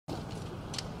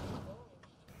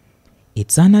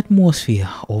It's an atmosphere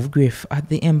of grief at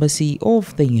the Embassy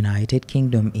of the United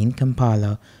Kingdom in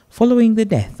Kampala following the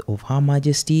death of Her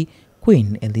Majesty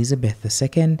Queen Elizabeth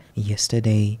II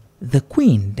yesterday. The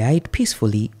Queen died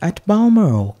peacefully at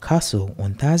Balmoral Castle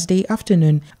on Thursday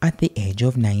afternoon at the age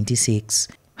of 96.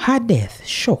 Her death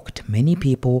shocked many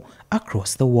people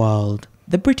across the world.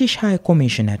 The British High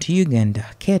Commissioner to Uganda,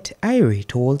 Kate Airey,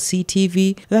 told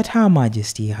CTV that Her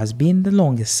Majesty has been the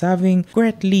longest-serving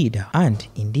great leader and,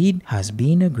 indeed, has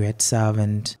been a great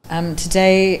servant.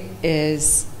 Today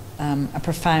is a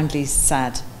profoundly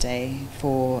sad day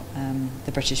for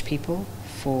the British people,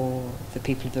 for the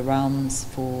people of the realms,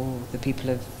 for the people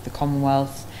of the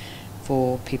Commonwealth,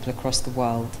 for people across the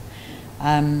world.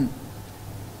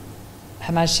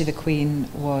 Her Majesty the Queen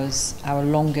was our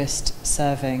longest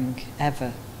serving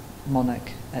ever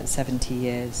monarch at 70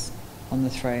 years on the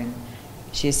throne.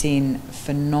 She has seen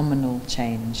phenomenal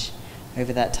change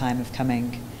over that time of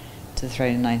coming to the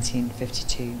throne in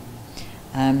 1952.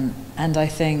 And I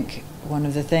think one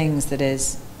of the things that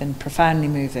has been profoundly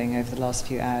moving over the last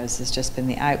few hours has just been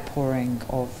the outpouring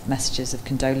of messages of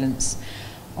condolence,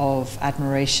 of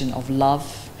admiration, of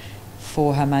love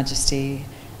for Her Majesty,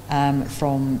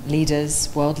 from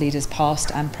leaders, world leaders past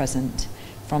and present,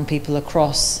 from people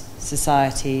across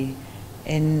society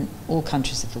in all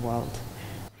countries of the world.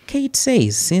 Kate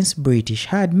says since British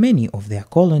had many of their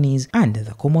colonies under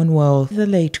the Commonwealth, the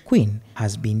late Queen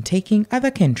has been taking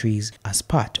other countries as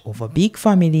part of a big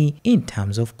family in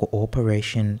terms of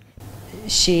cooperation.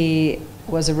 She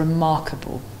was a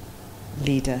remarkable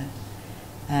leader,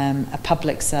 a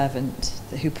public servant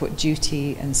who put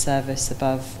duty and service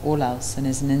above all else and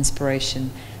is an inspiration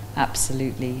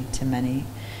absolutely to many.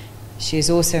 She is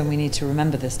also, and we need to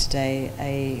remember this today,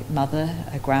 a mother,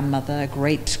 a grandmother, a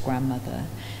great-grandmother,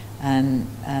 and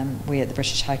we at the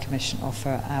British High Commission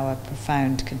offer our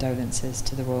profound condolences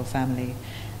to the royal family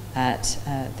at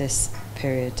this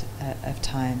period of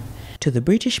time. To the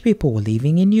British people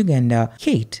living in Uganda,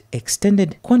 Kate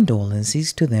extended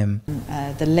condolences to them.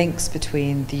 The links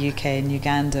between the UK and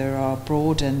Uganda are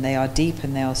broad and they are deep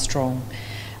and they are strong.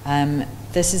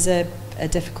 This is a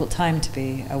difficult time to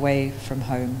be away from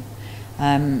home.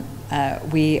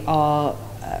 We are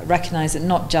recognised that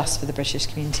not just for the British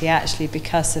community, actually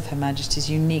because of Her Majesty's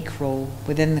unique role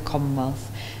within the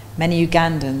Commonwealth, many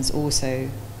Ugandans also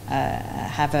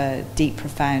have a deep,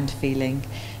 profound feeling.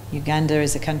 Uganda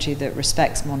is a country that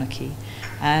respects monarchy,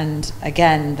 and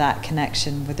again that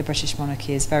connection with the British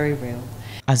monarchy is very real.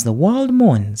 As the world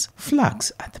mourns,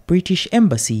 flags at the British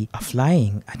Embassy are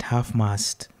flying at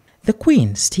half-mast. The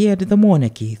Queen steered the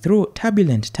monarchy through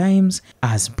turbulent times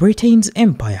as Britain's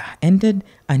empire ended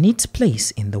and its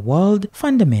place in the world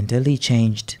fundamentally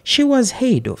changed. She was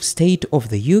head of state of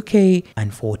the UK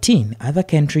and 14 other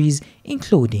countries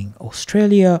including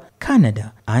Australia,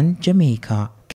 Canada and Jamaica.